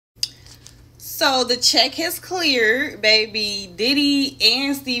So the check has cleared, baby. Diddy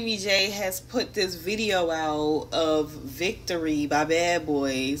and Stevie J has put this video out of Victory by Bad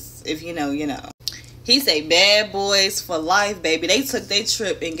Boys. If you know, you know. He say Bad Boys for life, baby. They took their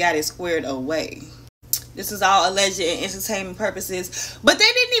trip and got it squared away. This is all alleged and entertainment purposes. But they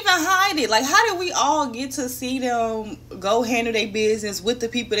didn't even hide it. Like, how did we all get to see them go handle their business with the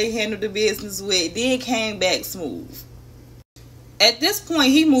people they handled the business with, then came back smooth? At this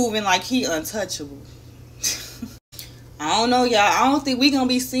point, he moving like he untouchable. I don't know, y'all. I don't think we gonna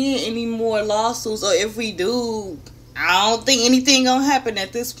be seeing any more lawsuits. Or if we do, I don't think anything gonna happen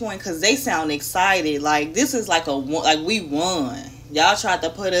at this point. Because they sound excited. Like, this is like we won. Y'all tried to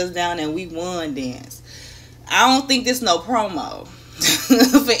put us down and we won dance. I don't think this no promo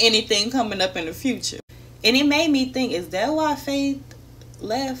for anything coming up in the future. And it made me think, is that why Faith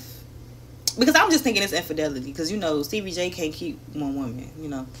left? Because I'm just thinking it's infidelity. Because, you know, Stevie J can't keep one woman, you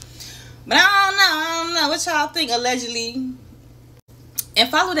know. But I don't know. What y'all think, allegedly? And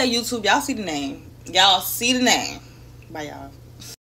follow that YouTube. Y'all see the name. Y'all see the name. Bye, y'all.